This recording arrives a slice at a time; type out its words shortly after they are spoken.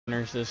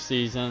winners this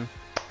season.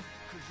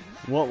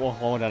 What will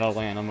hold at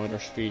Atlanta Motor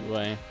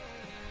Speedway?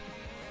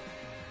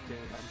 Dude,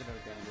 I'm gonna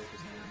download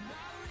this thing.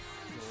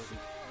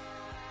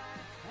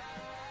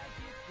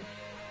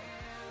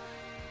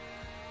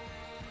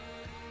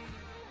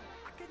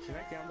 Should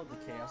I download the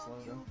Chaos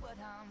logo?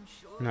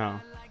 No.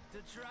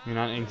 You're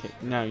not in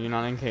no, you're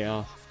not in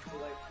chaos. Too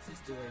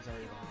late,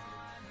 already on.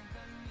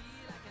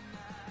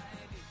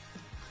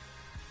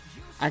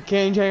 I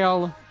can tell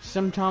y'all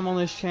sometime on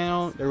this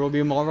channel there will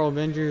be Marvel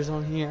Avengers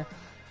on here.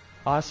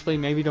 Possibly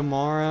maybe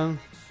tomorrow.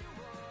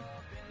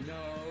 No.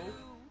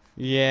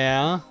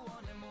 Yeah.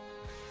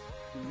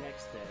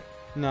 Next day.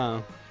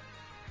 No.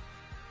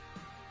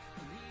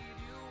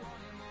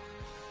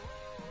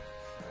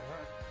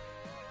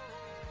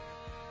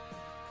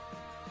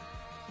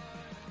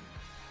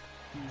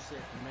 You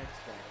said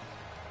next day.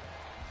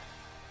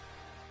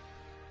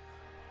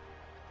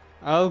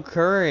 Oh,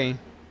 Curry.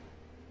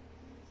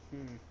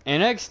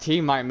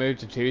 NXT might move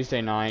to Tuesday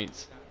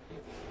nights. They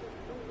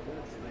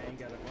ain't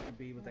gotta fucking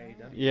be with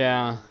AEW.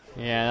 Yeah,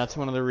 that's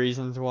one of the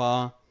reasons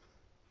why.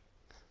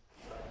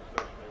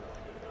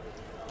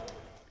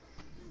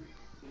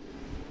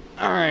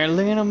 Alright,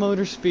 Atlanta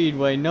Motor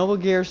Speedway. Noah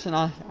Garrison,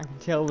 I can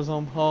tell, was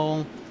on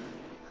pole.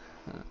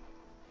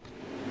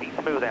 Be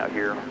smooth out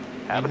here.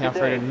 And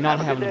Halford not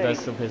having the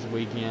best of his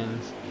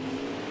weekends,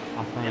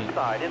 I think.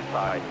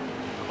 Inside.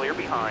 Clear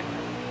behind.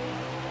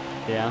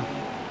 Yeah.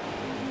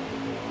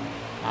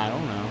 I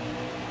don't know.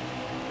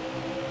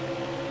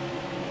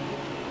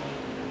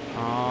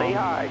 Stay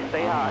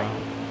high.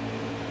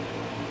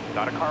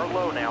 Got a car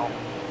low now.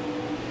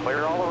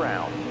 Clear all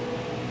around.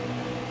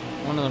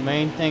 One of the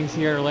main things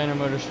here at Atlanta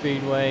Motor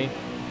Speedway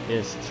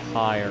is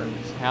tires.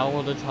 How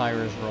will the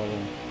tires roll?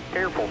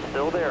 Careful,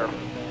 still there.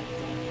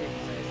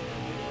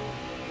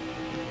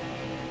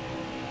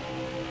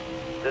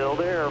 Still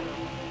there.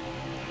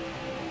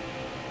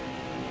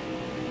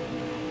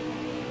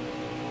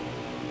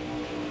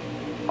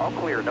 All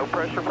clear, no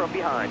pressure from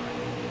behind.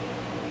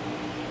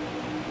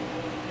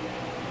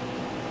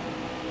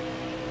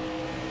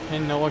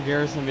 Can Noah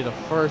Garrison be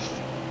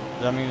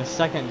the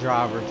second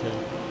driver to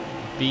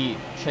beat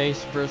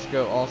Chase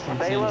Briscoe, Austin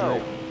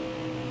Cindric,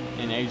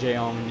 and AJ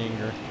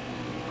Allmendinger?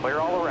 Clear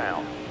all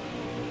around.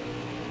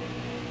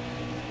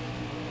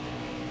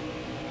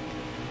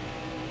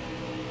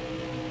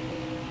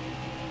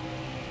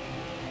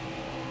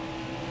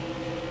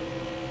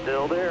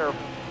 Still there.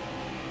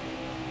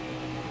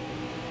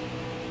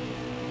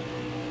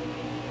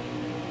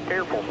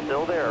 Careful,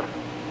 still there.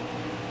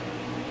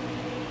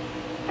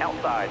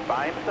 Outside,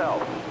 by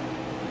himself.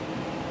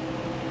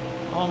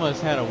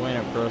 Almost had a win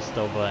at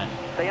Bristol, but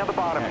Stay on the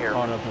bottom got here.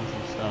 caught up in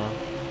some stuff.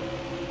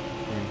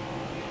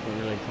 It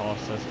really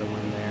cost us to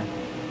win there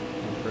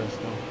in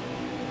Bristol.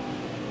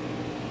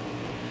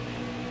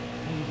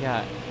 You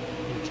got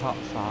your top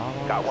 5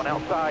 on Got this one thing?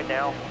 outside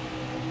now.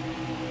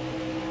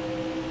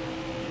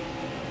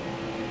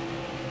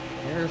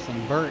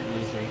 Harrison Burton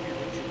is a...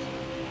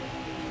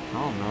 I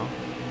don't know.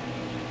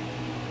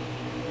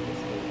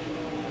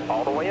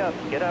 All the way up.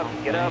 Get up.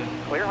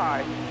 Clear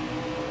high.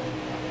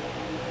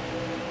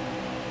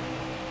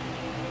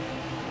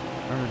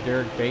 Remember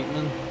Derek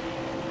Bateman?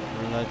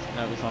 Remember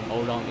that was on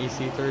old on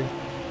EC3?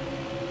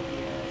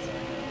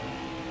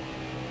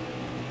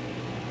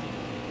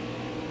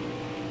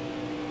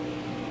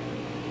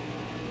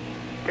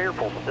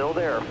 Careful, still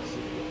there.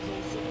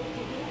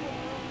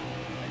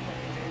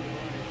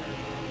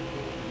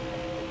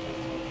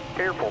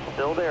 Careful,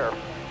 still there.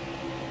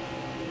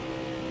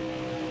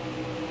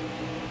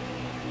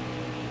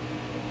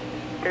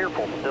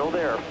 Careful, still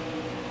there.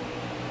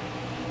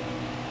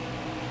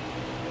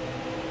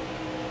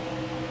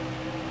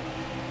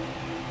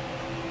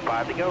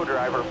 Five to go,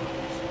 driver.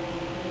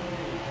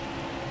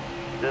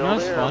 Still You know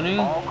what's there. funny?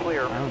 All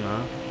clear. I don't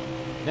know.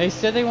 They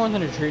said they wanted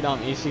to treat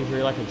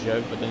EC3 like a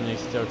joke, but then they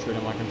still treat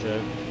him like a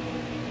joke.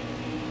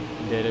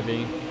 Did it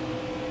be?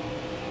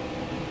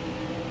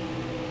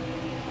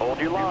 Hold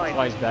your line. That's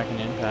why he's back in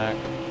Impact,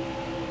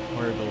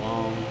 where he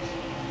belongs.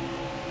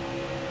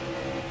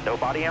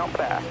 Nobody out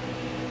fast.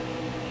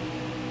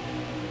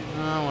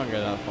 I won't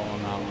get that far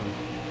on that one.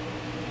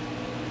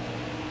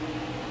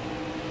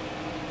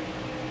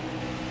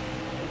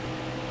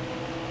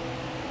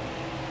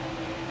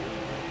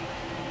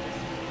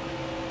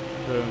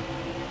 Who?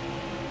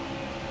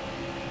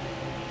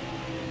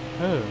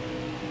 I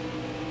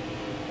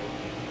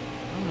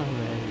don't know who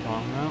the heck you're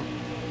talking about.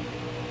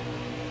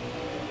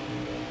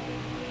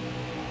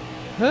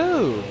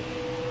 Who?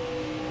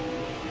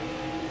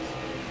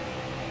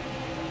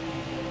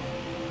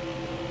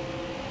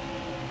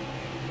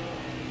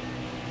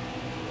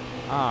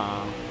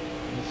 Ah,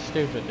 the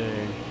stupid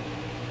dude.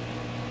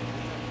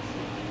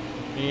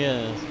 He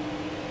is.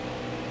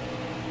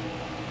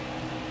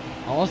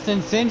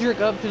 Austin Cindric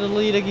up to the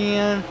lead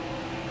again.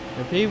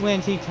 If he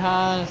wins, he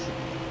ties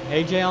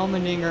AJ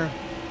Allmendinger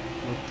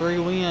with 3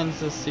 wins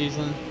this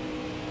season.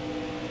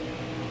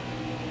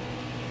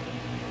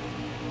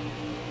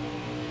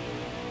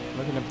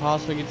 Looking to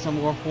possibly get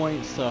some more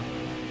points to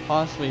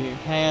possibly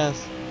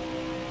pass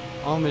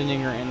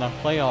Allmendinger in the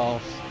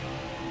playoffs.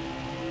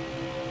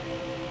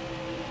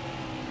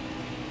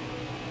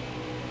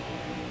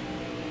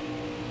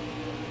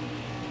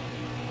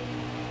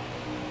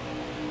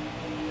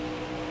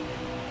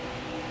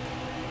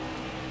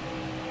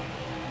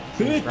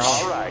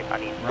 All right, I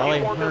need 3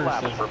 more good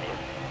laps from you.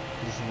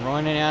 Just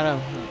running out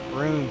of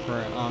room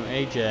for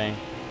AJ.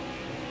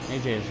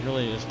 AJ is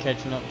really just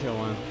catching up to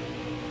him.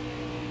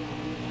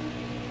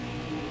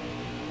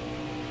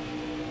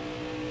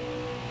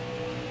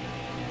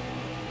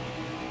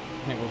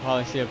 I think we'll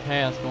probably see a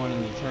pass going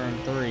into turn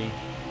 3.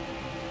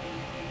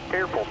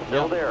 Careful,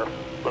 still there.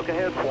 Look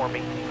ahead for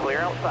me. Clear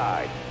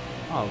outside.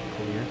 Oh,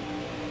 clear.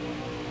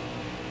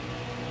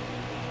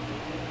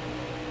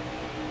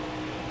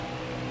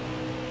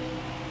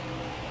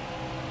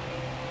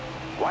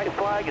 White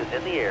flag is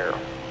in the air.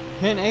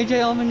 Can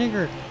AJ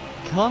Allmendinger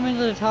come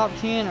into the top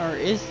 10, or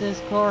is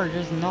this car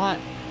just not?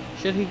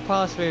 Should he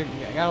possibly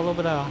got a little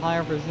bit of a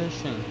higher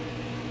position?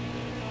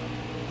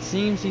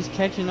 Seems he's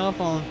catching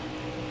up on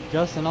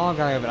Justin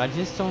Allgaier, but I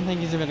just don't think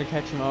he's going to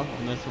catch him up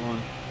on this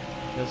one,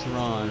 this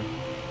run.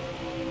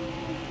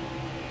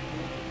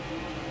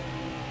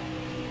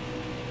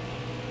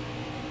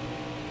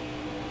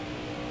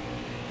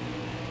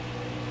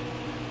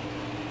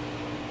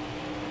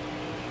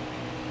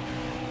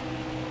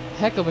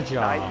 Heck of a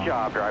job. Nice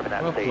job driving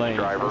that stage, played.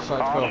 driver. We'll start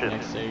to go up Caution.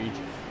 next stage.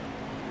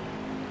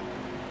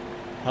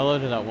 Hello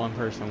to that one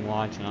person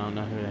watching. I don't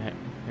know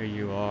who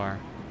you are.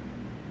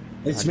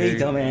 It's me,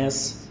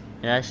 dumbass.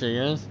 It actually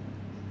is.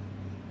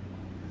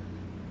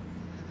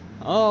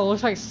 Oh,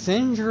 looks like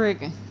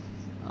Cindric,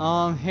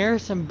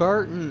 Harrison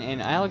Burton,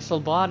 and Alex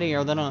Labate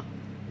are gonna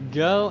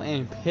go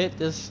and pit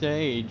this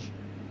stage.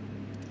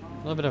 A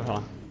little bit of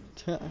a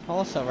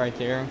toss-up right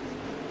there.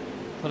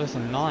 Put us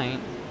in 9th.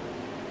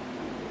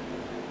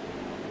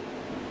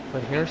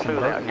 Put Harrison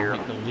Burton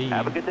in the lead.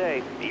 Have a good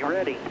day. Be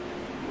ready.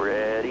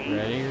 Ready.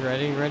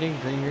 Ready.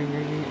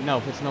 Green. No,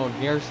 puts Noah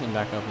Garrison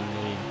back up in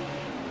the lead.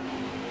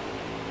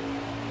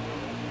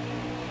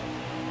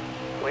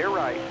 Clear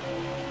right.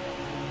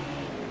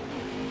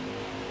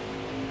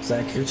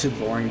 Zach, you're too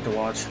boring to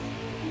watch.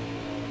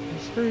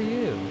 Screw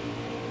you.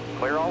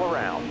 Clear all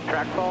around.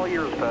 Track's all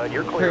yours, bud.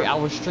 You're clear. Here, I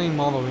will stream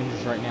Marvel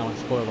Rangers right now and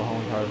spoil the whole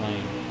entire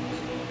lane.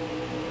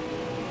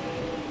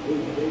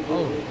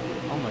 Oh,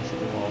 almost hit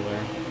the wall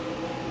there.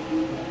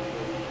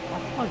 I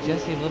thought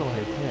Jesse Little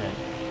had hit.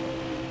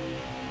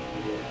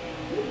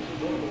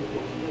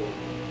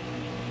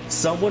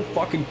 Someone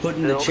fucking put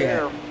in the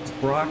chat. Is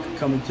Brock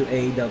coming to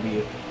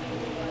AEW?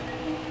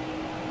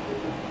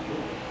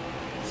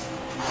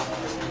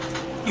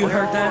 You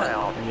heard that?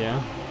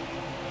 Yeah.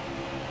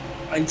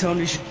 I'm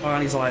Tony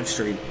Schiavone's live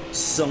stream.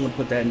 Someone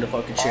put that in the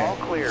fucking chat. All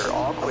clear,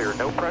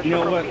 no pressure. You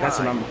know from what? behind. That's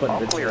what I'm putting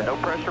in the clear, chat. no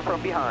pressure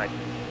from behind.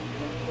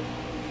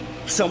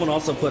 Someone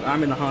also put,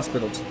 I'm in the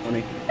hospital,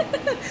 Tony.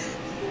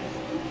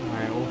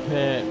 Alright, we'll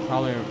pit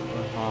probably at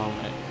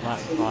lap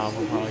 5.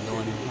 We'll probably go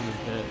in and come and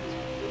pit.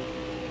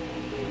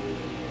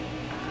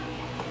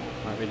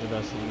 Might be the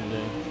best thing to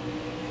do.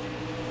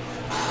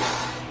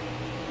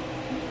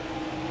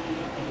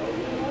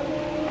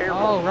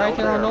 Careful, Oh, right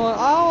there on Noah.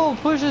 Oh,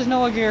 pushes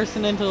Noah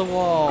Garrison into the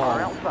wall.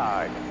 Car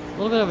outside. A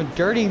little bit of a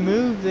dirty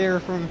move there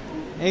from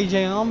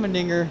AJ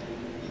Allmendinger.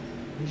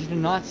 You did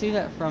not see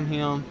that from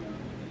him.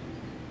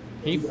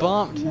 He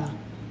bumped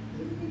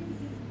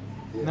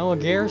Noah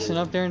Garrison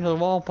up there into the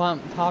wall,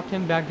 popped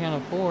him back down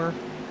to 4.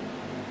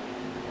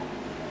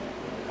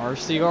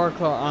 RCR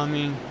car, I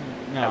mean,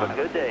 no. Have a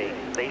good day.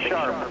 Stay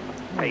sharp.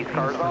 Pace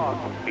car's off.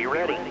 Be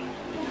ready.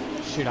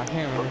 Shoot, I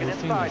can't remember Looking whose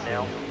team inside this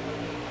now. is.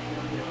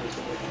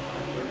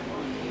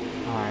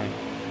 Alright,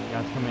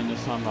 got to come into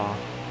Sunball.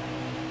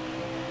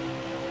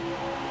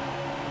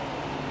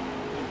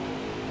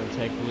 Go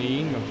take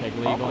lead,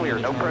 All going clear,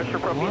 into no turn pressure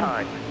from 1.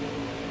 behind.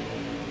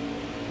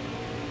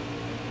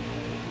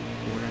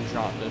 We're gonna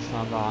drop this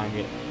Sunball and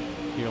get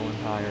feeling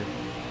tired.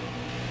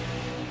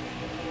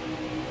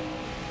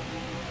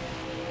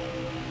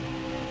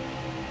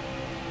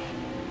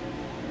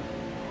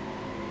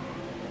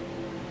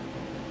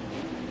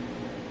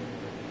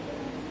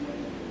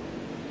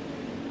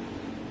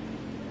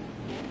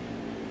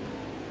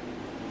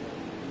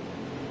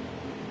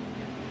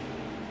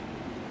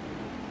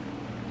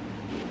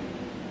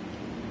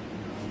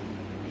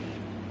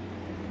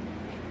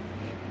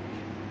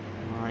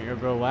 Alright, you'll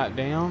go lap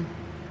down.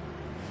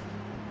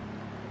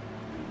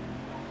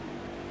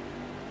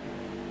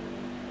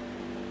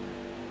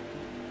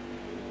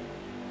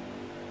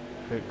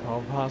 Good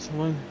call,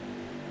 possibly.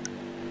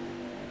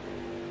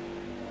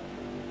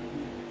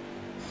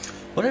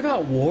 What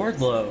about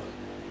Wardlow?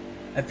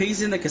 If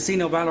he's in the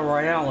Casino Battle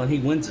Royale and he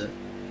wins it.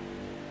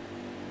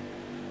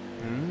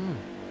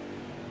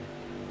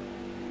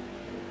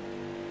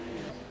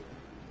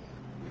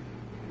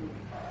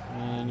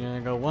 And you're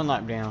gonna go 1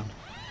 lap down.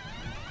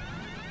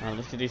 Alright,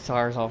 let's get these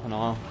tires off and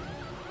on.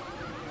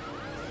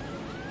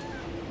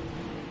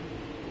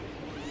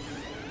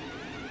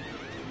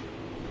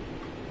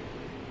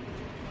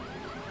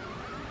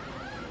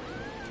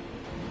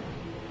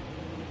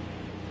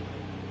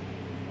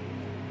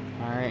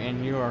 Alright, Alright,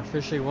 and you are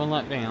officially 1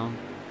 lap down.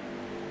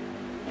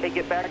 Hey,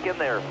 get back in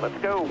there. Let's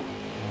go.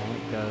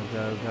 Alright, go,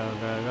 go, go,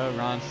 go, go.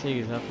 Ron C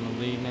is up in the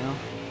lead now.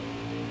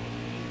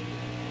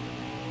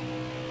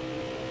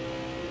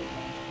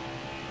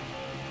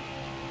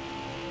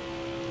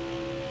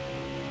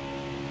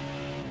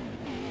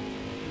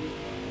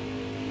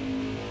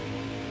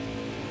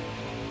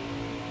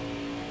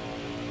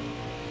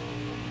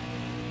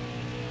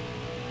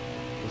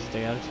 Just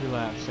stay out of 2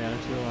 laps, stay out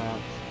of 2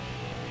 laps.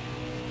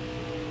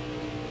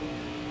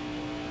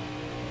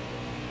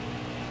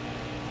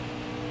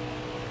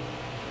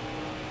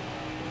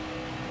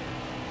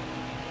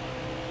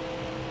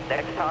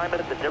 Next time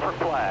it's a different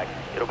flag.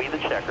 It'll be the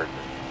checkered.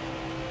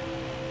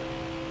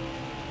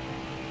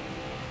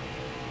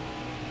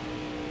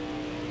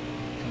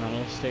 Come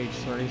out of stage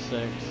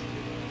 36.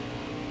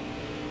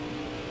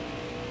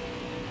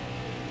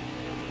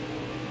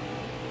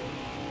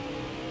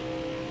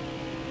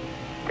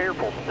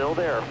 Careful, still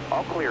there.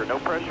 All clear, no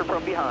pressure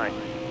from behind.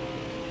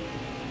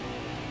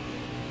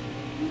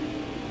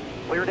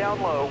 Clear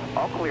down low,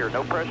 all clear,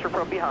 no pressure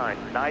from behind.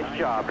 Nice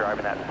job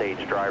driving that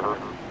stage, driver.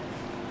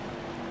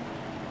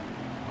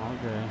 All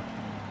good.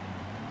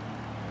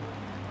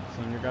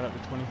 Senior got up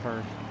to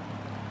 21st.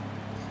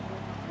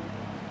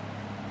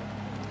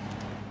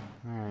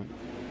 Alright.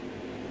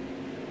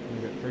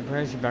 We got 3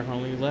 pressure back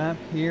on the lead lap.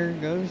 Here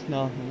goes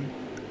nothing.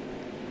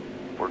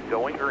 We're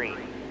going green.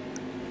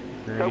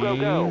 Green. Go, go,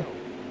 go.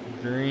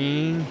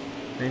 Green.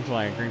 Green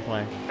flag, green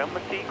flag. Come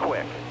and see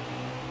quick.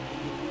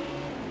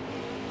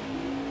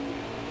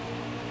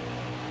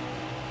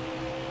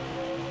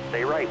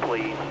 Stay right,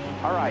 please.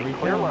 All right, Here we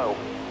clear go. low.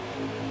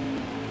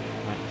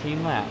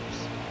 19 laps.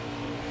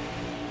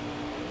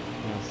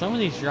 Now, some of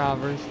these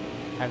drivers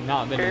have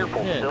not been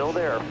Careful, in the pits still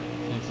there.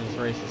 since this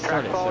race has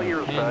Track's started. all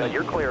yours, bud.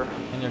 You're clear.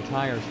 And their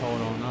tires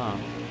hold on up.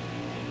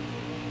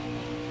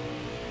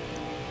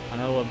 I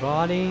know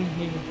Labate,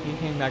 he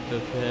came back to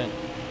the pit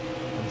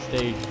on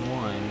stage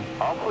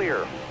 1. All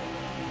clear.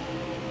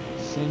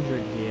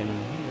 Cindric did, and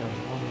he got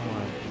one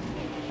more.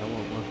 That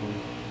won't work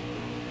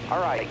on.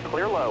 All right,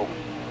 clear low.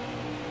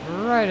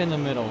 Right in the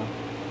middle.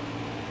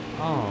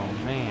 Oh,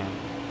 man.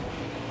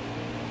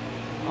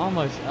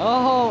 Almost.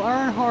 Oh,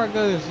 Earnhardt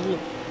goes.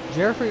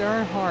 Jeffrey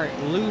Earnhardt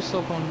loose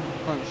up on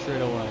front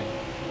straightaway.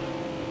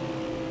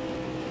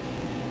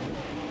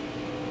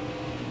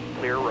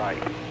 Clear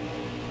right.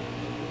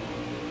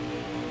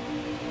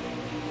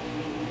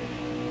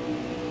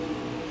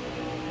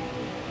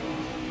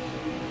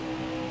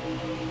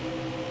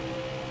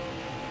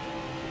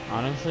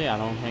 Honestly, I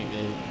don't think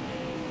that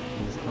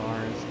these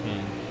cars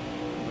can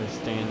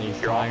withstand these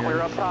You're all tires.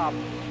 clear up top.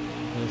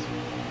 This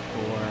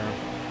for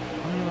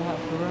how many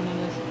laps we're running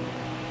this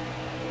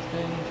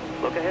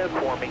stage? Look ahead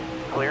for me.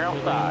 Clear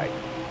outside.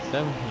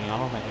 17. I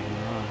don't think they can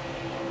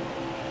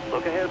run.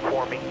 Look ahead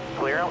for me.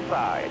 Clear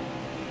outside.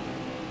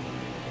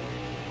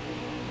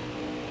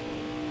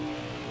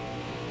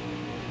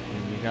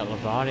 And you got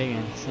Labate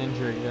and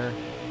Cindric there,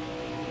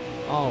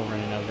 all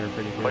running up there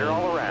pretty good. Clear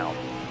all around.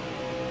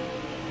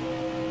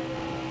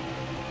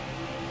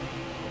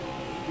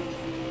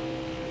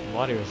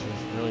 Labate was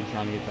just really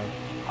trying to get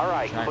the All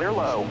right, track clear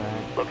low. position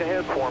back. Look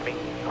ahead for me.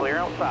 Clear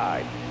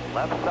outside.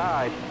 Left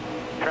side.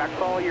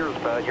 Track's all yours,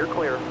 bud. You're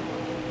clear.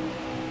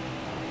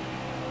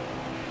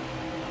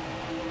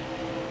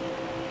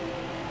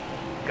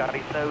 Got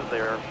any snows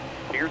there?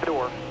 To your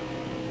door.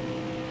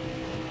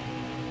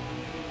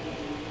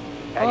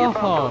 At your Oh,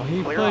 bumper.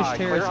 he Clear pushed high,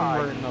 clear Harrison high.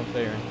 Burton up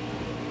there.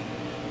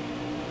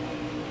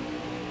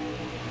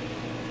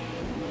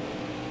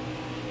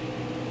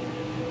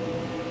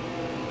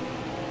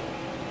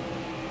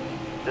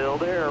 Still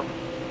there.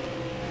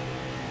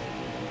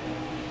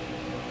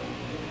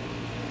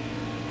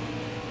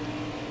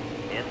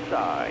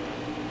 Inside.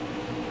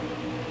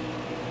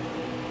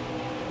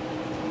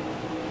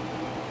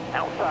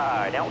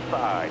 Outside,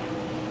 outside.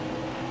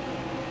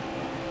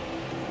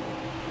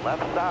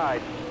 Left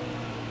side.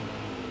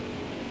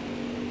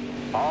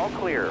 All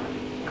clear.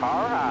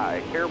 Car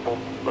high. Careful.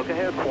 Look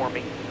ahead for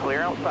me.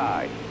 Clear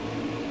outside.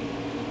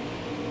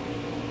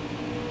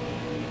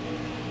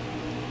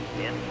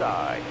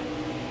 Inside.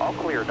 All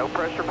clear. No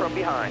pressure from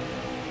behind.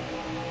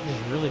 I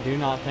just really do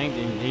not think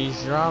that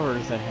these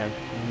drivers that have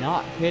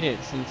not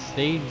pitted since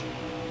stage,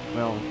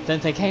 well,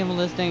 since they came on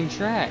this dang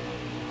track,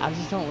 I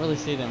just don't really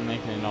see them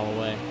making it all the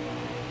way.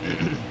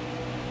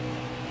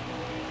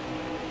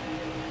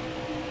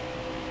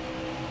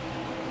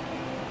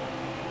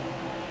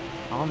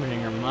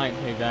 Allmendinger might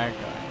pay back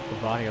the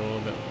body a little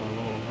bit for a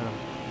little bit of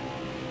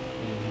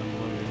getting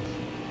him loose.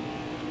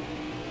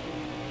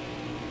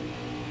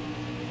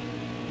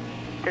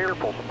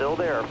 Careful. Still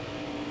there.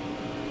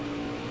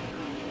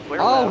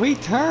 Clear Oh, left. we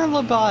turned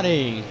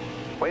Labate!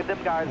 Wave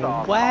them guys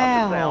off.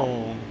 Caution's out.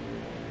 Wow!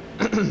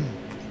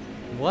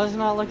 Was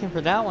not looking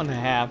for that one to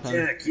happen.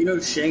 Jack, you know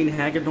Shane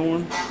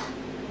Hagedorn?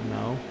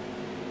 No.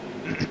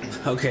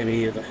 Okay,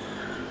 me either.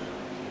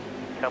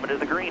 Coming to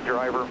the green,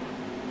 driver.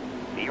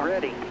 Be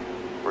ready.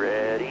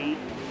 Ready.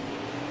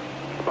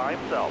 He's by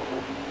himself.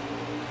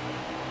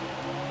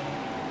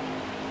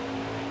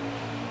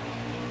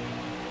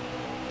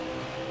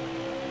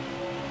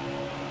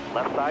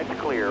 Left side's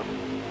clear.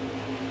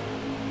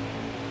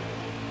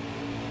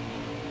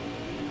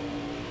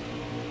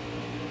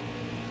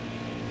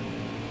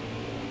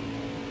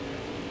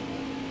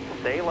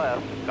 Stay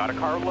left. Got a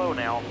car low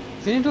now.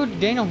 Is he into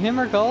Daniel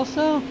Hemrick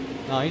also?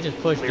 No, he just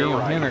pushed Clear Daniel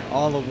right. Hemrick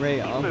all the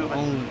way up moving.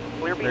 on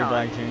Clear Ray behind.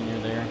 Black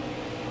Jr. there.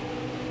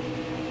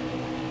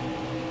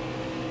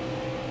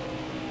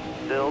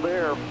 Still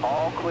there.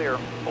 All clear.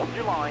 Hold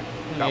your line.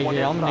 Got one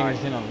AJ inside. Allmendinger's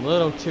been a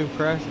little too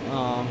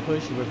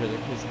pushy with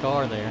his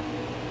car there.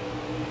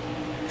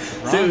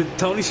 Dude,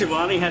 Tony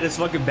Schiavone had his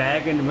fucking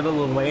bag in the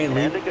middle of the way and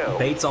And to go.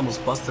 Bates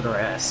almost busted her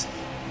ass.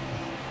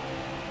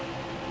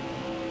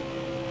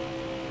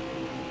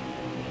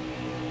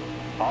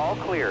 All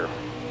clear.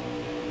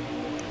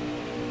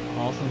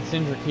 Austin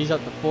Cindric, he's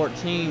up to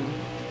 14.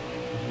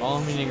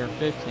 Allmendinger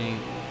 15.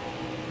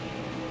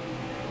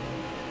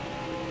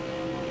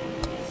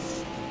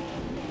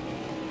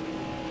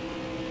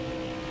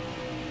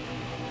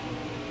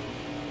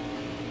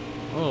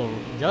 Oh,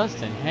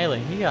 Justin Haley,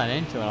 he got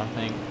into it, I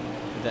think,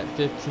 with that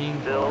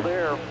 15 Still car.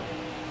 there.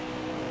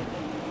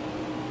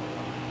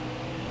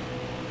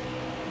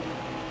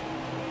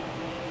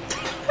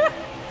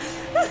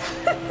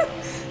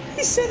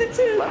 He said it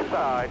too. Left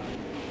side.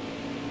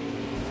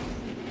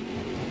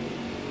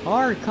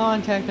 Hard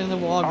contact in the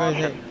wall goes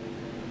at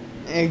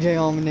AJ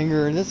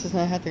Allmendinger. This is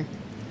not have to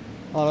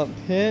hold up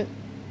pit.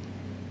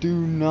 Do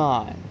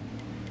not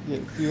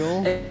get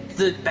fuel. Is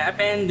the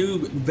Batman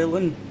new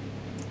villain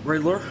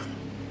Riddler?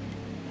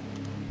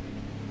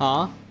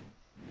 Huh?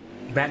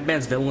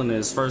 Batman's villain in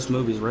his first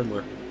movie is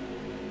Riddler.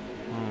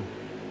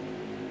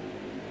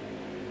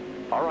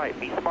 Oh. All right,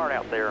 be smart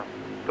out there.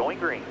 Going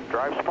green.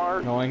 Drive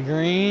smart. Going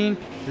green,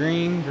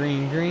 green,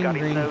 green, green, Got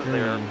his green, nose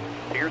there. green.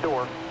 To your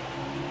door.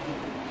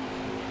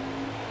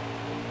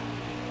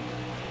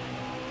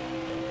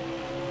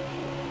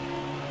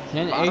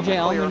 Then Bottom AJ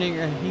clear.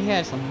 Allmendinger, he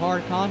had some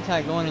hard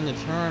contact going into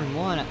turn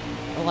one. It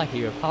felt like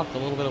he popped a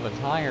little bit of a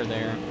tire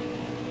there,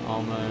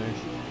 almost.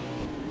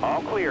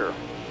 All clear.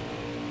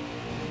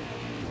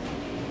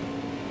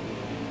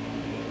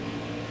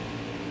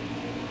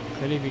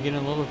 Could he be getting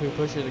a little too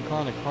pushy to the car,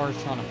 and the car's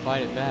trying to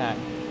fight it back?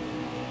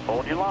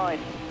 Hold your line.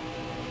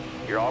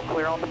 You're all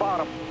clear on the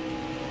bottom.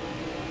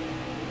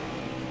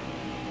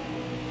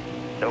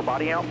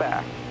 Nobody out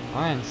back.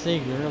 Ryan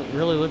Sieg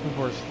really looking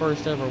for his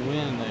first ever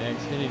win in the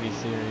Xfinity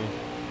Series.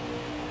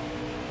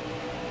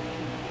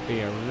 Be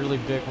a really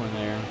big one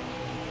there.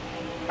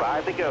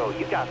 5 to go.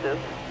 You got this.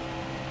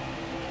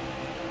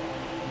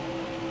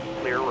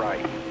 Clear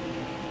right.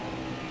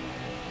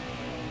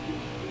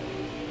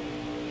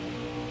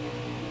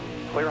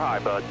 Clear high,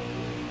 bud.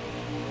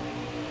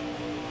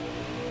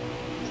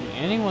 Can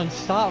anyone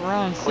stop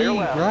Ryan Clear Sieg?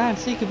 left. Ryan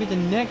Sieg could be the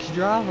next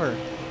driver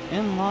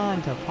in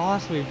line to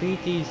possibly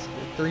beat these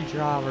three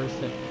drivers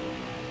that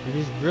have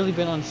just really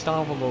been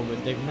unstoppable,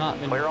 but they've not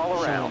been Clear all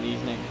showing around. these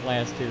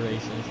last two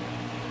races.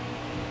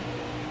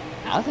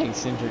 I think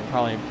Cindric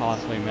probably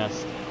possibly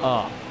messed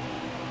up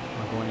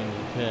by going into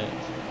the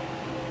pits.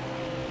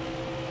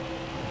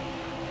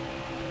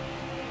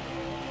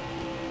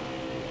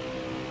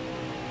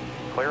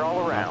 Clear all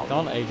I around.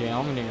 thought AJ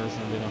Allmendinger was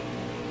going to be the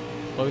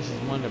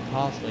closest one to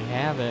possibly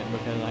have it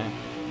because of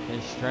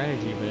his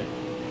strategy, but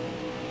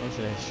most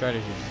of his strategy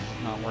is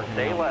just not working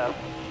Stay out. left.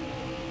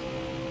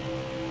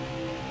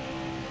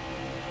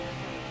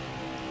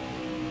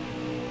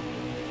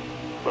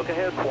 Look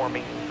ahead for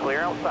me.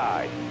 Clear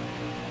outside.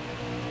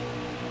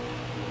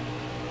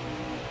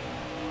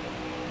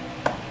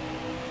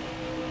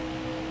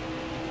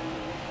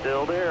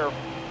 Still there.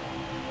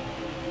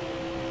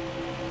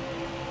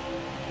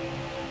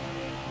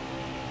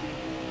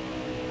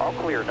 All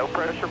clear. No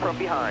pressure from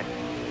behind.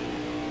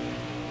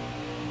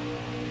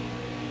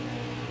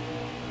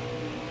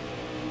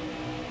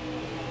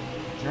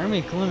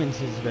 Jeremy Clemens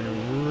has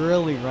been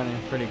really running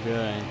pretty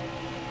good.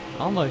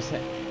 Almost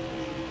hit.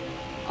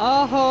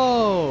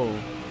 Oh!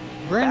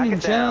 Brendan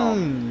Back it down.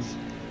 Jones!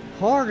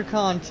 Hard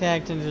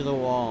contact into the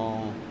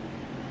wall.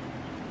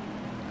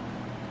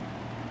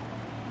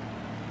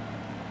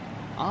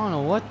 I don't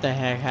know what the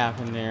heck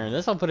happened there.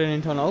 This'll put it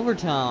into an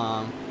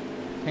overtime.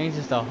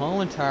 Changes the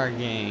whole entire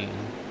game.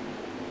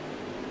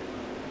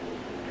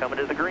 Coming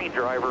to the green,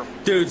 driver.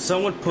 Dude,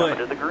 someone put Coming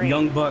to the green.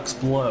 Young Bucks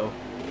blow,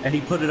 and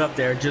he put it up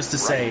there just to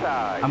say,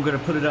 side. I'm gonna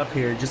put it up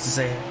here just to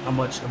say how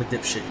much of a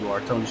dipshit you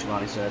are, Tony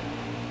Schiavone said.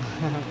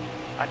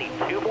 I need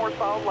 2 more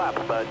solid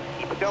laps, bud.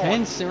 Keep it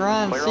going. Can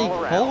Ryan Clear Sieg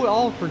all around. hold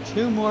off for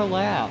 2 more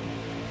laps?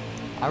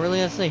 I really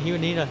have to say he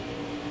would need a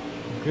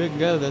good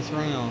go this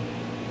round.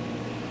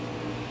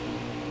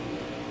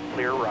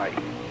 Clear right.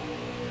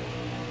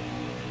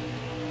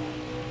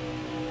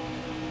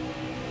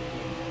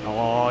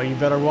 Oh, you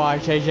better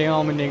watch AJ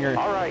Allmendinger.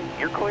 All right,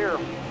 you're clear.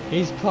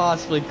 He's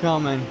possibly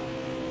coming.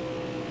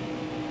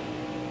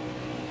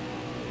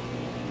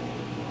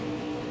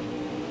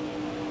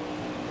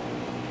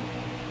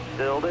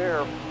 Still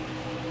there.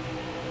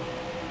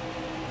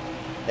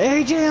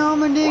 AJ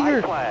Allmendinger!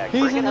 White flag.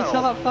 He's Bring in it the home.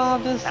 top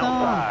 5 this time.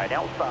 Outside,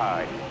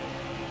 outside.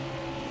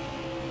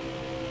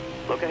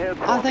 Look ahead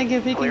for I think me.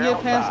 if he can Clear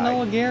get past outside.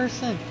 Noah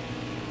Garrison,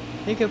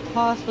 He could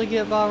possibly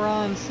get by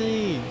Ryan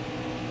Sieg.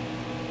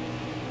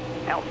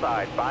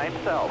 Outside, by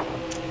himself.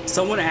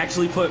 Someone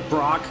actually put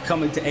Brock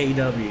coming to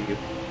AEW.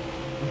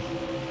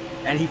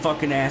 And he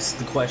fucking asked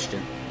the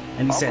question.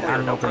 And he said, clear, I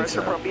don't no think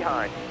pressure so. from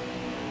behind.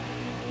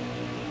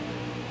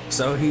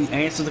 So he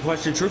answered the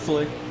question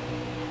truthfully.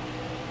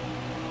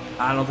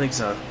 I don't think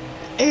so.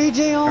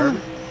 AJ Allman.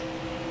 Heard?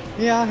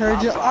 Yeah, I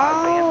heard you. Top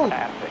five, Oh!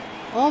 fantastic.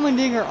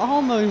 Allmendinger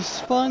almost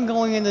spun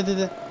going into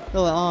the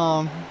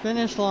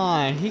finish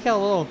line.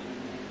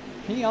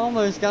 He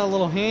almost got a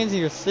little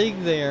handsy with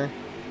Sieg there.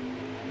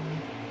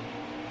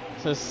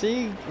 So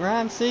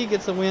Ryan Sieg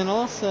gets a win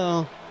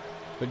also.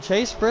 But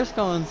Chase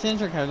Briscoe and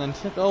Centric have then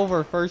took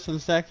over first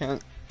and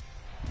second.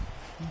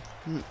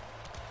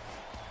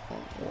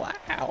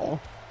 Wow.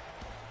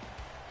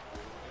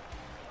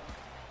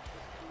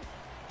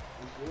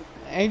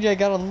 AJ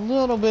got a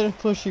little bit of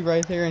pushy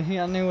right there, and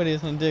I knew what he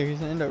was going to do. He's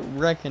going to end up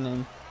wrecking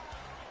him.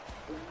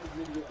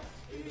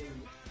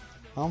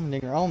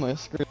 Allmendinger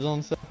almost screwed his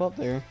own self up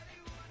there.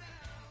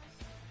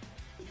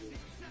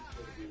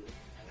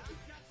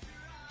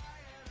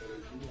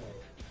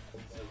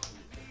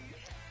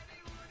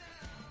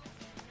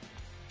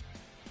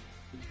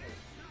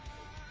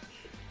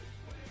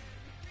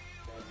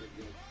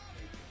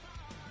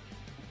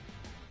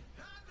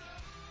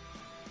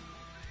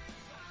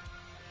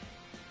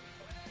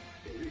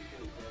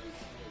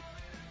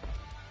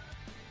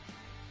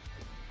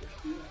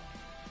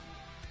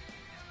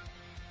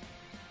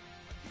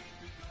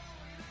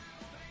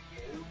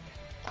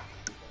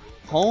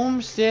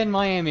 Homestead,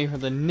 Miami for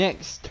the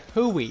next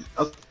 2 weeks.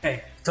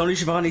 Okay. Tony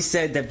Schiavone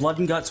said that Blood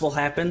and Guts will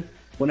happen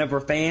whenever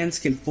fans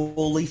can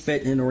fully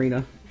fit in an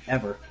arena.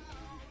 Ever.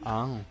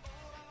 Oh.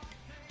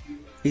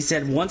 He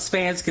said once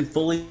fans can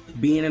fully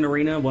be in an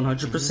arena,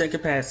 100%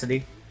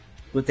 capacity,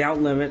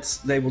 without limits,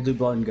 they will do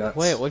Blood and Guts.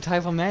 Wait, what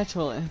type of match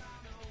will it?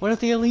 What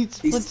if the Elite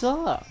splits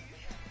up?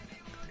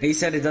 He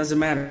said it doesn't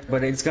matter,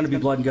 but it's going to be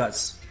Blood and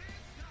Guts.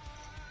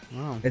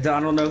 Oh. I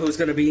don't know who's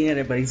going to be in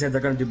it, but he said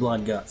they're going to do Blood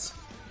and Guts.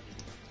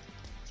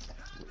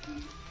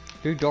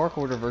 Do Dark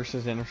Order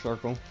versus Inner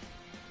Circle.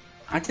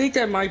 I think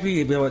that might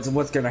be what's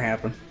going to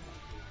happen.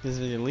 Because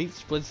the Elite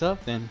splits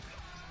up then.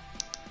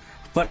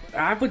 But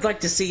I would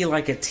like to see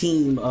like a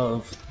team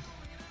of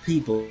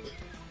people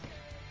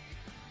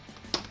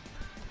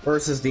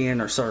versus the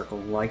Inner Circle.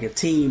 Like a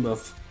team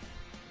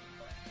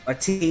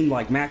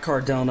like Matt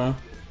Cardona,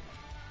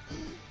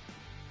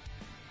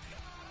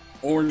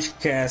 Orange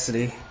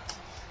Cassidy.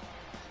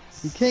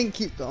 You can't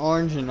keep the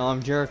Orange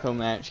and Jericho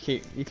match.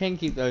 You can't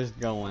keep those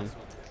going.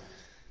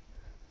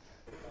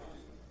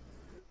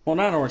 Well,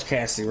 not Orange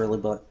Cassidy really,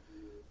 but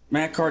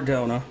Matt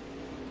Cardona.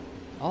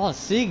 Oh,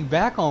 Sieg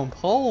back on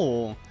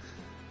pole.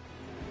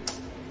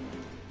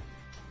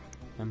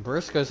 And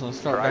Briscoe's gonna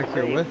start back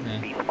here with me.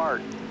 Be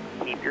smart.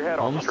 Keep your head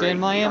on straight. Homestead,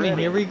 Miami,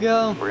 Ready? here we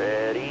go.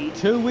 Ready?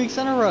 2 weeks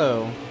in a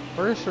row.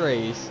 First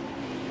race.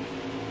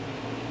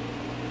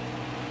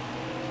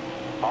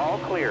 All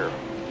clear.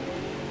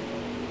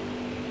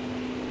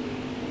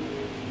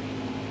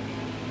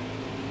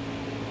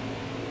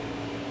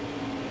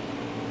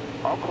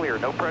 All clear.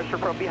 No pressure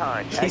from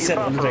behind. He At your said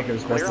bumper.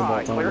 Undertaker's best Clear of all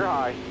high. time. Clear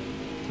high.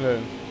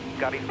 Good.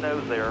 Got his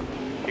nose there.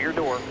 To your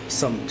door.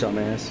 Some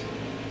dumbass.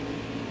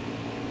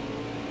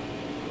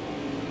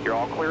 You're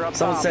all clear up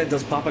Someone top. said,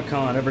 does Papa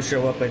Khan ever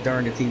show up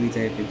during the TV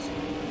tapings?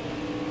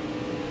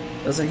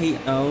 Doesn't he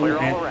own Clear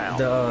all at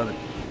around.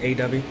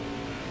 the AW?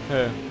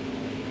 Who?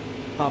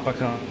 Papa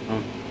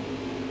Khan.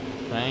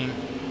 Dang.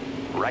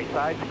 Right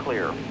side's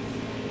clear.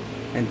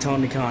 And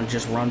Tony Khan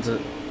just runs it.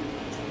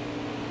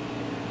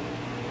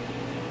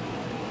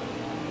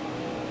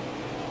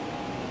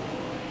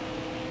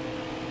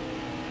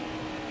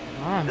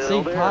 I'm Still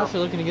seeing there.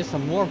 possibly looking to get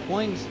some more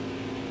points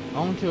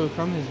onto it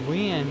from his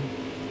win.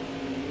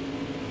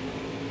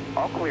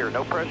 All clear.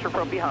 No pressure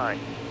from behind.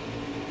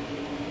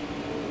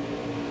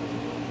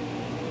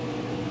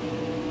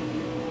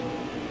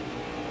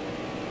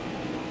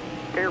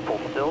 Careful.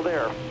 Still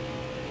there.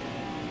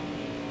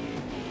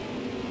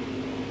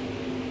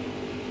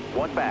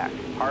 One back.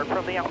 Hard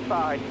from the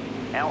outside.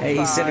 Outside. Hey,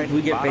 he said if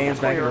we get Bottom fans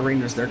back in clear.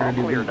 arenas, they're going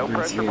to All do clear. meet No and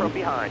greets pressure from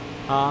again. behind.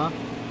 Huh?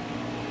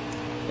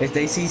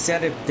 He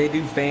said if they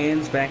do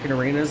fans back in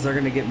arenas, they're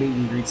going to get meet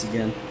and greets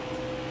again.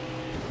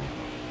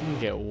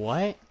 Get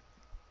what?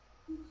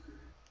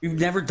 You've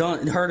never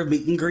heard of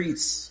meet and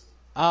greets?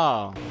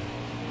 Oh.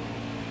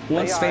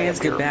 Once Hey, I fans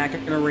am get here. back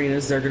in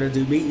arenas, they're going to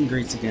do meet and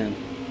greets again.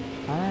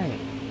 Alright.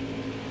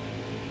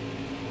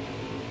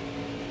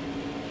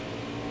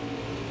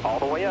 All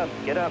the way up.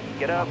 Get up.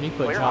 Get up. He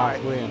put Clear Josh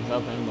high. Williams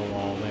up in the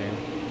wall there.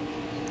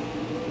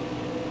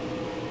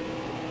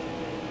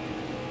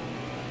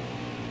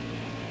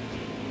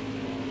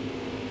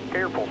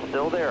 Careful.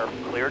 Still there.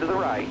 Clear to the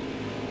right.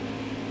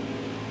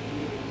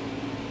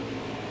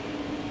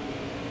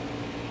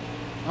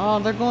 Oh,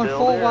 they're going Still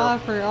full there.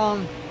 wide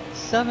for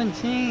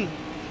 17.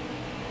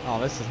 Oh,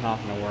 this is not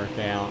going to work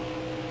out.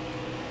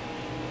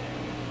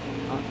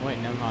 Oh, wait,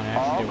 never mind. I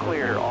All have to do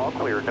clear. All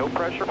clear. No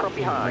pressure from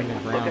behind.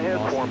 Brendan Look Brown ahead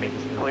lost for the me.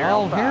 biggest Clear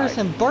Oh, outside.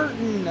 Harrison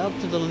Burton up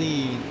to the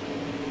lead.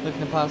 looking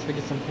to possibly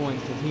get some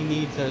points because he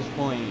needs those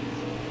points.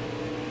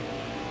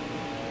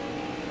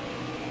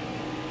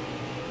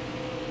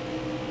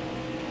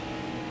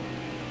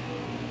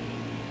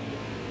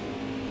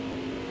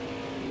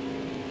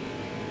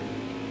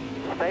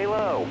 Stay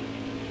low.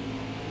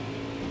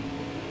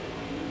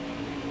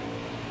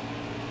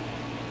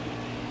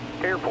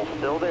 Careful,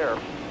 still there.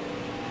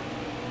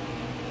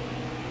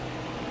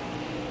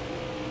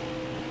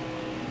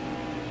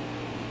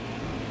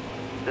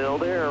 Still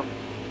there.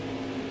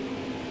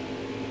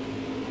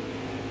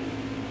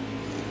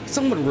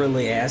 Someone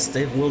really asked,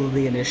 will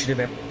the initiative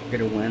ever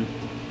get a win?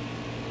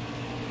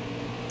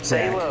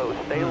 Stay Zach. low,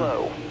 stay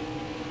low.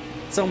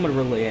 Someone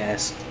really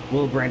asked,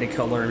 will Brandon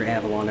Cutler and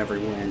Avalon ever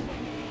win?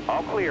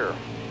 All clear.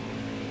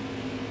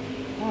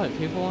 What?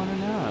 People want to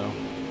know.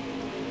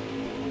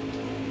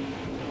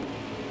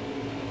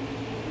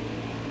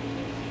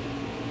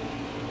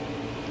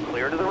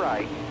 Clear to the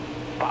right.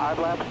 5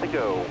 laps to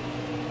go.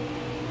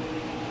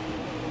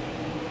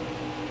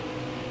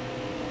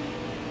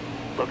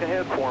 Look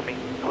ahead for me.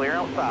 Clear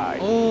outside.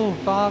 Oh,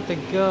 5 to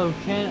go.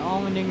 Can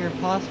Allmendinger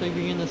possibly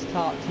be in this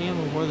top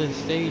 10 before the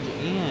stage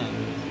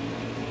ends?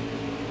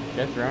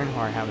 Jeff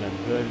Earnhardt having a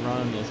good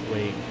run this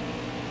week.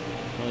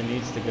 Really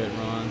needs the good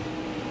run.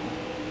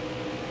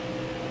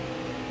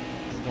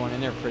 He's going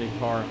in there pretty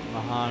far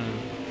behind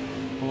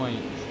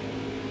points.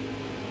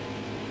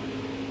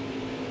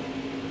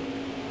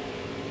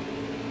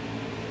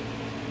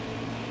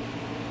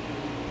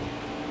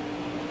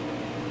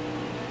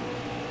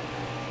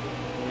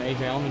 AJ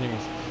Allmendinger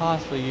is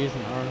possibly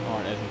using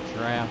Earnhardt as a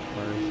draft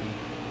person.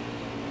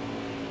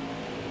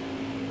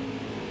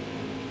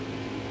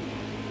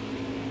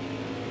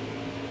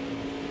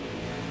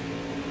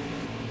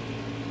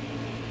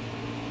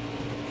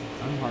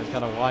 Earnhardt's got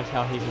to watch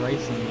how he's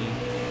racing me.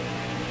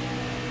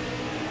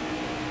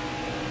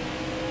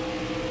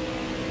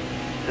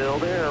 Still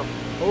there.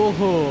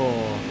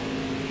 Oh!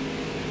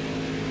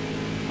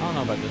 I don't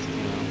know about this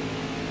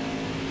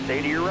now.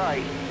 Stay to your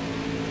right.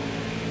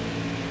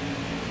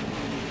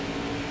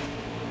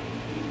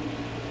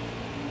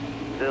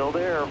 Still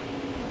there.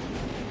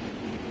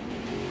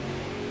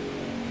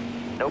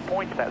 No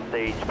points that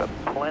stage, but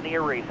plenty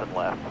of racing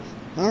left.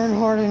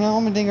 Earnhardt and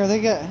Allmendinger,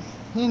 they got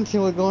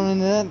into it going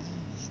into that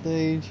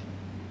stage.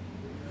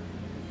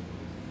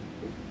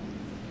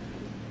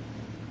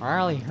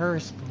 Riley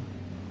Hurst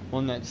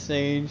on that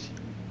stage.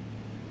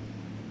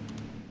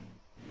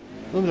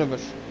 A little bit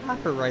of a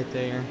shocker right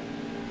there.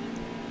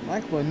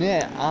 Mike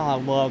Lynette, I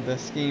love the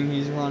scheme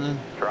he's running.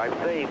 Drive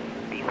safe.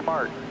 Be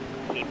smart.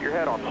 Keep your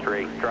head on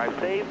straight. Drive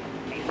safe.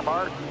 Be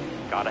smart.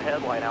 Got a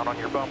headlight out on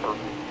your bumper.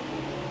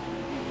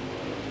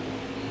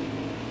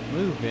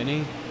 Move,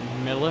 Vinny.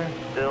 Miller.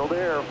 Still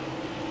there.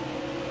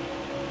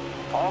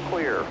 All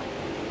clear.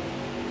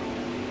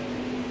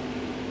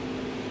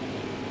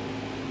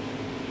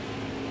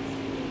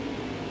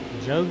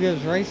 Joe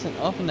Gibbs racing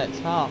up in that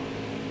top.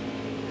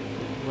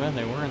 Well,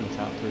 they were in the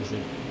top 3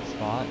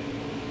 spot.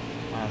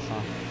 Last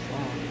time.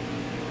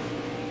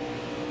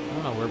 I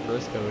don't know where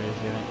Briscoe is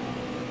yet.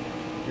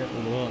 Get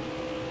a look.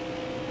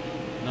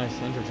 Nice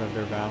centers up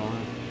there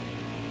battling.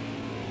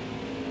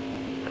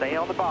 Stay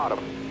on the bottom.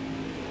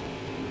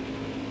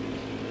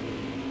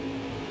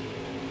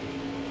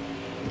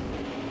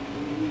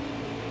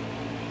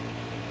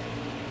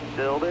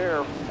 Still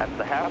there. That's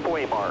the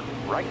halfway mark.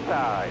 Right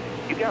side.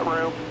 You got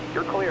room.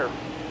 You're clear.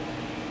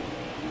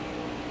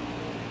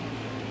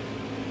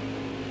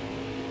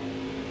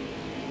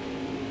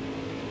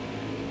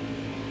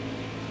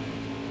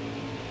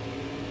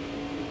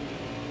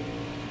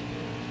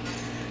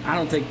 I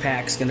don't think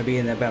Pac's going to be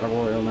in that Battle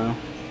Royal now.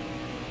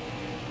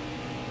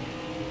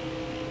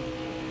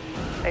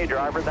 Hey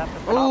driver, that's the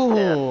top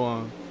 10.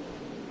 Oh,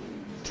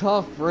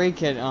 tough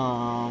break at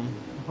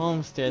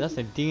Homestead. That's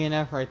a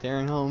DNF right there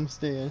in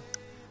Homestead.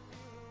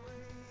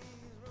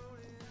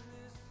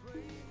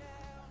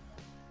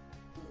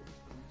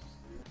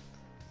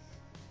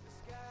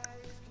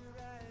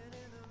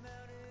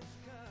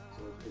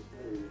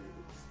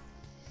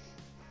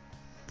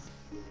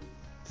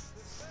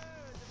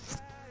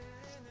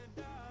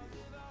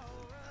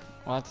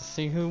 We'll have to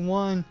see who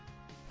won.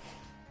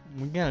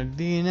 We got a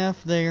DNF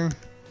there.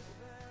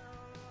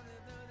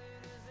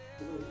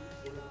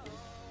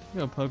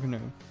 Go Pocono.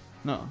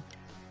 No.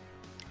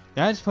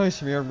 That's supposed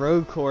to be a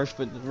road course,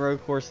 but the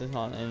road course is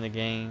not in the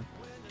game.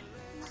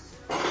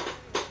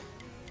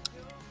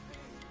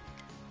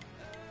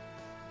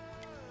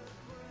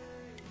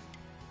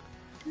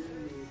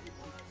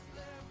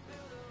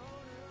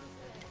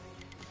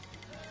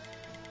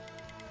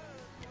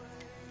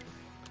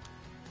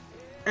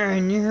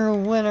 And you're a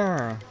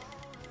winner.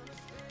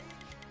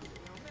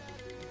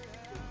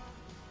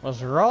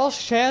 Was Ross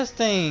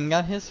Chastain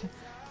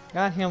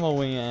got him a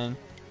win.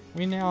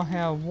 We now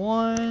have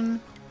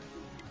 1,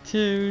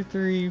 2,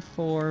 3,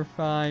 4,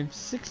 5,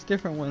 6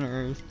 different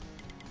winners.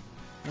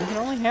 We can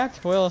only have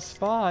 12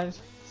 spots.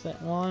 Set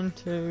 1,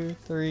 2,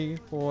 3,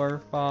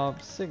 4,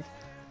 5, 6.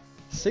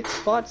 6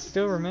 spots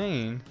still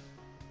remain.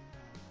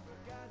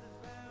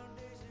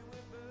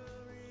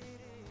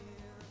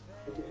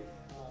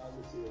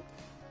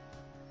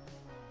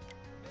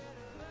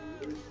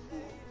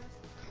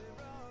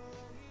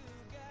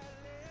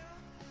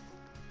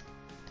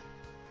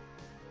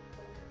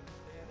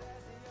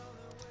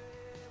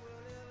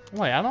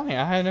 Wait, I don't think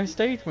I had no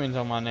stage wins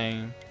on my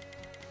name.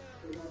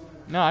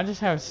 No, I just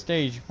have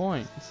stage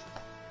points.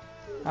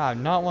 I have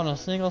not won a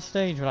single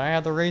stage, but I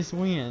have the race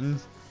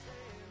wins.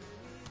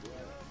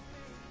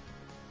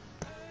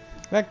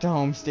 Back to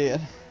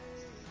Homestead.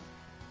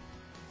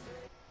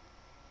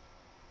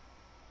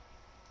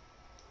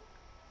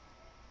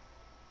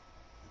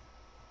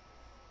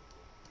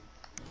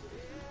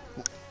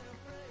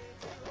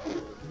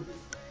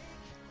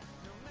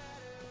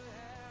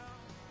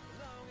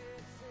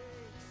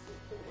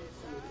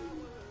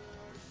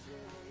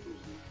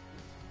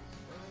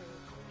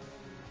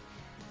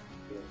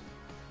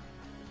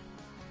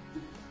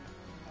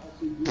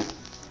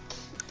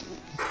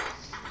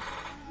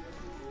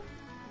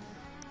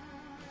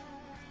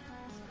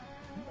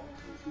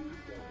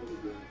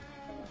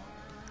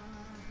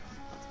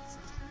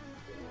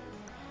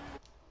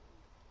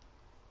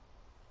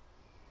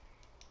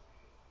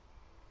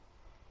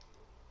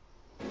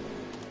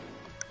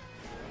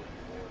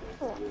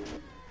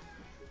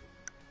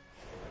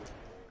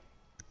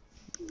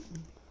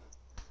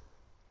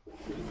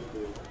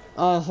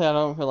 Honestly, I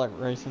don't feel like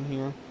racing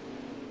here.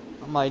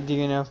 I might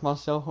DNF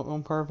myself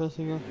on purpose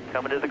here.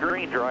 Coming to the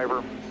green,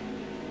 driver.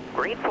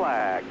 Green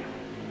flag.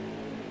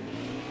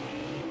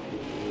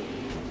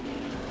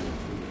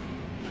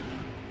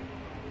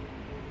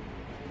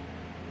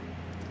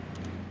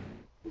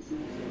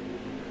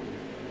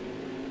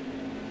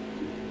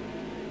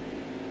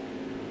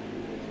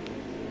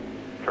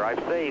 Drive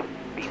safe.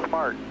 Be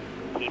smart.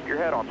 Keep your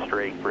head on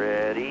straight.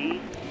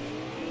 Ready?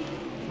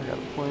 I got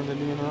a plan to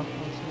DNF.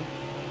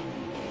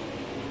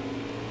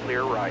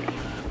 Clear right.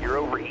 You're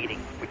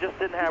overheating. We just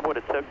didn't have what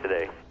it took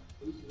today.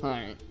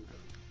 Alright.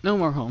 No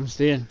more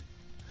Homestead.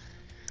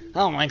 I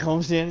don't like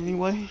Homestead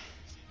anyway.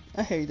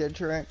 I hate that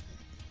track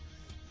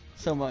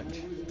so much.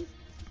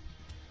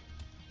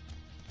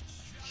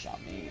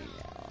 Shot me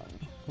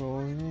down.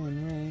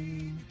 Rolling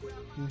rain.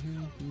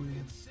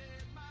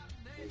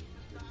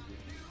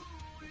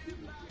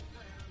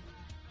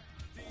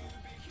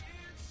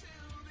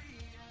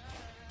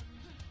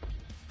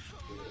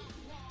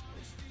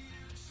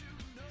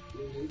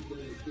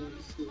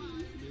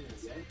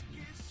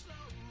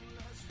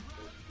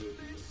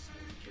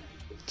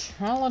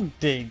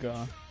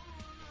 Talladega.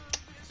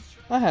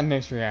 I had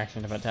mixed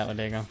reactions about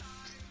Talladega.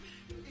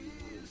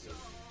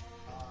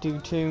 Due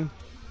to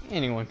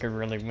anyone could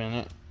really win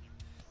it.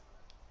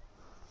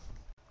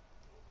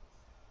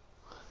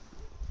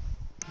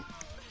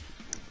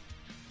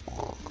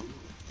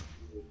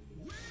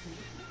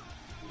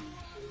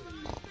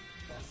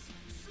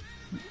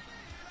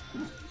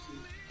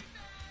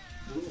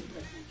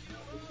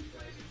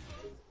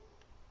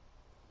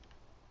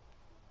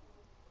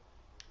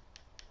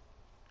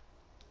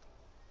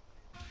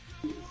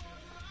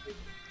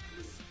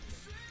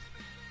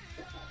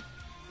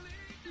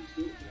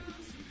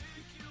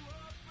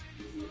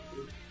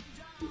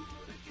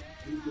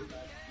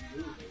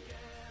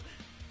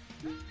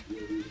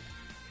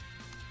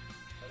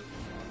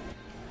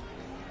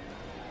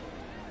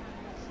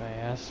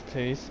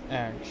 Fast-paced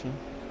action.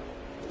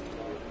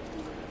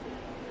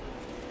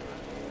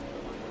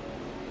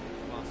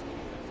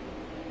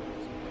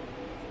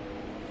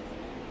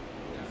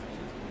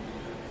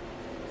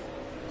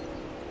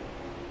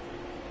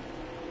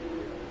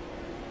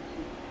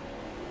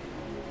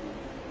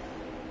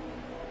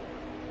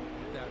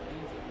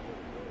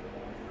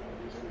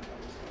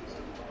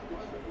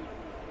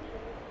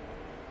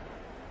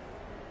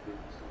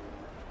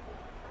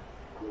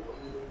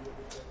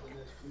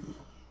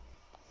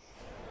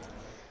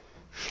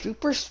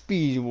 Super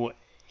Speedway.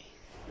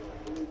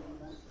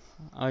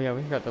 Oh yeah,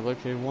 we got to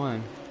look at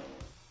one.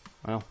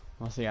 Well,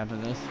 we'll see after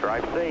this.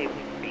 Drive safe.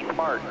 Be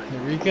smart.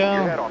 Here we Keep your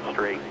head go. on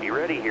straight. Be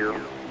ready here.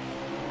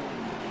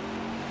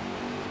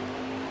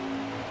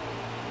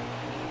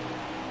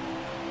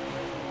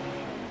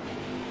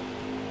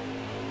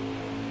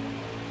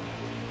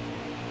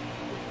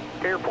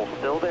 Careful,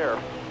 still there.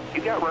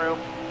 You got room.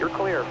 You're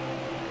clear.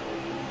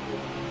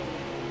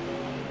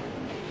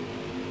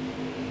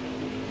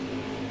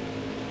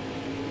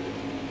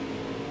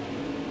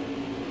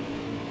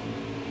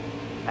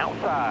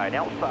 Outside,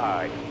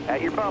 outside.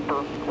 At your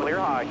bumper. Clear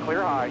high,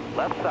 clear high.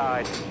 Left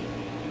side.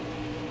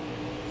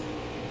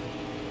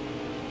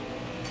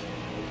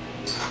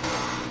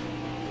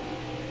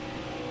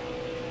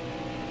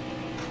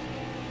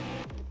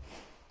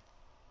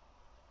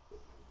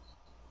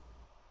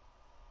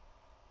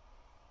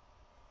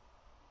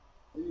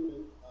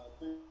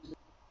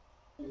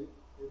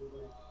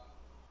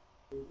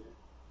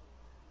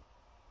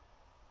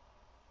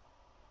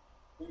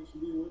 Thanks for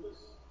being with us.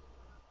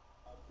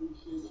 I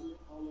appreciate you,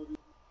 all of you.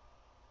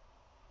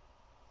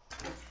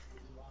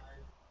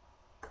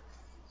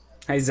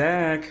 Hey,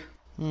 Zach.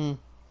 Ew.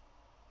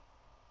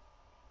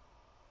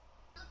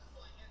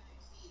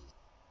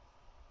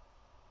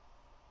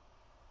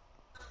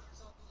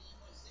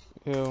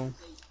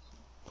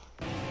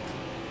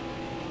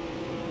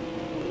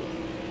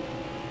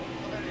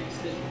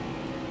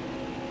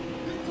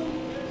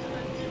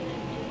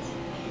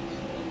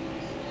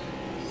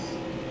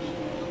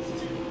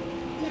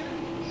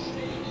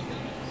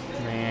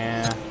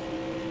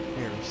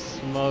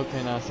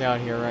 smoking us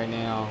out here right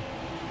now.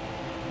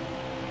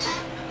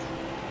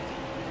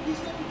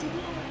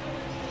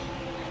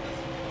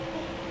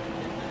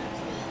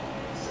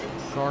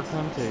 Car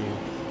come to you.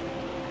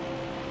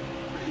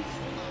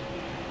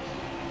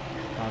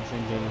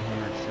 Constant getting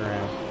Hendricks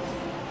around.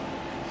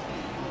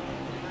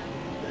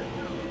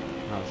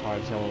 Oh, it's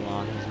hard to tell what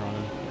line he's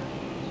running.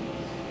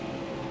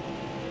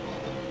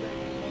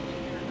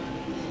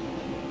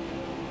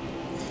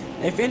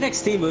 If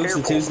NXT moves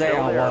to Tuesday,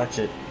 I'll watch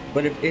it.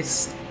 But if it's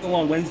still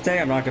on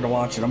Wednesday, I'm not going to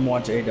watch it. I'm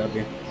going to watch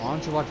AW. Why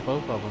don't you watch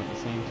both of them at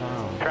the same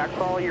time? Track's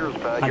all yours,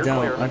 bud. I You're don't.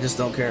 clear. I just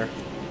don't care.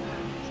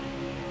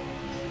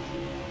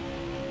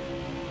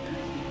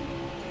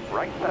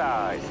 Right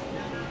side.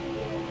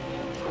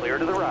 Clear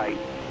to the right.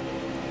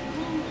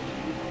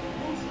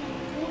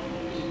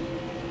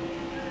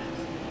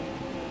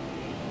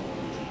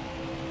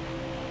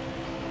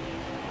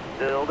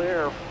 Still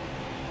there.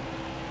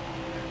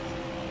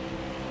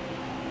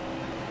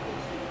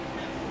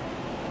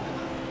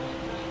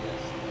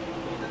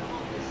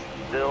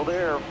 Still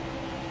there.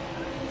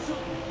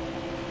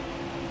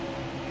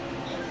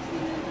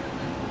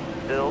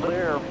 Still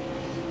there.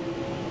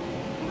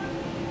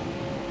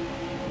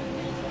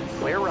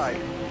 Clear right.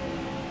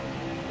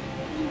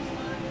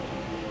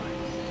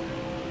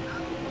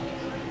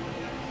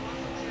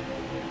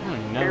 I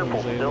don't know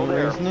Careful, who's still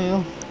there. race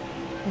now.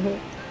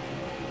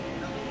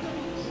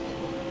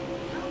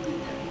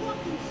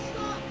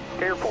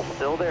 Careful,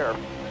 still there.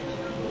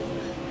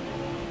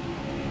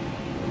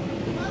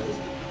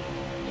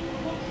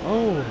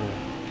 Oh.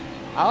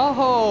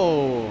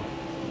 Oh.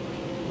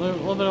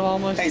 Little bit of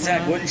almost. Hey,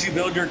 Zach, wouldn't you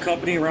build your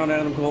company around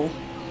Adam Cole?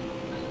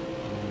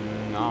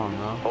 I don't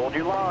know. Hold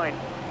your line.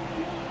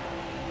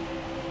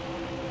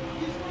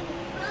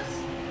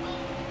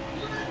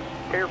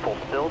 Careful,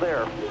 still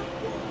there.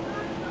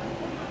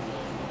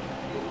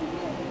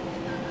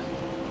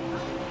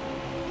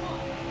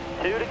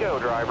 Two to go,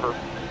 driver.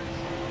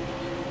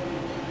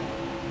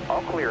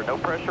 All clear, no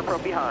pressure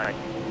from behind.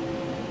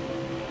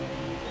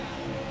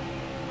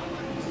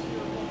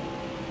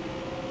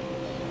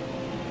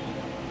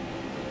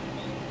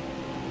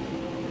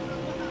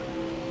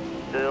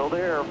 Still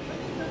there.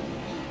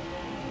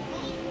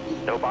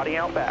 Nobody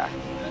out back.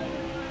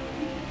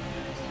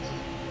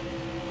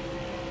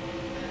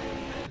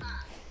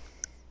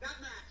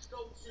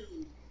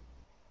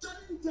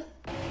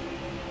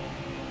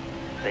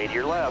 Stay to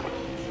your left.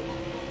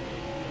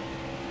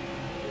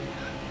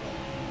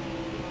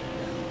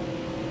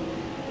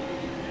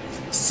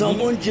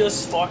 Someone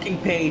just fucking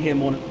paid him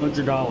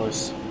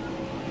 $100.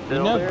 You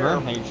know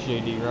Grim hates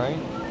JD, right?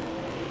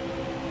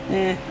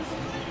 Eh.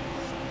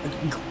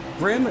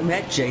 Grim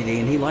met JD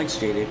and he likes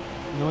JD.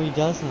 No, he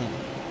doesn't.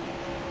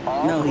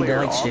 No, he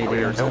likes JD.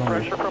 Clear. I'm No telling you.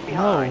 pressure from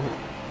behind.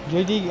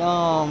 No.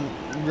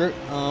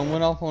 JD,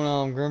 went off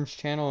on, Grim's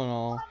channel and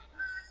all.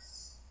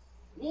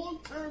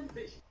 Long-term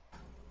vision.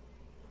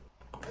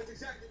 That's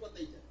exactly what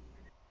they did.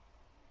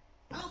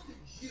 How could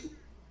you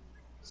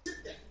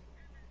sit there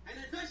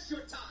and invest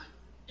your time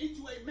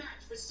into a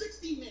match for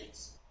 60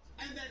 minutes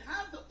and then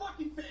have the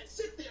fucking fans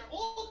sit there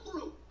all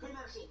through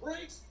commercial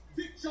breaks,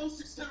 Vic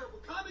Joseph's terrible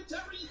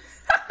commentary?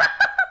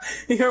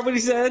 You heard what he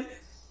said?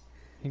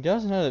 He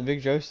does know that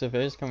Big Joseph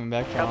is coming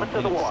back to Coming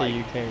to the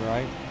NXT UK,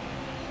 right?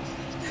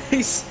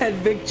 He said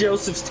Vic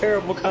Joseph's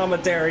terrible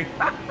commentary.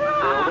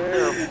 Still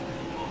there.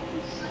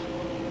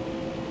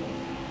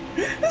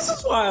 This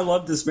is why I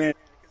love this man.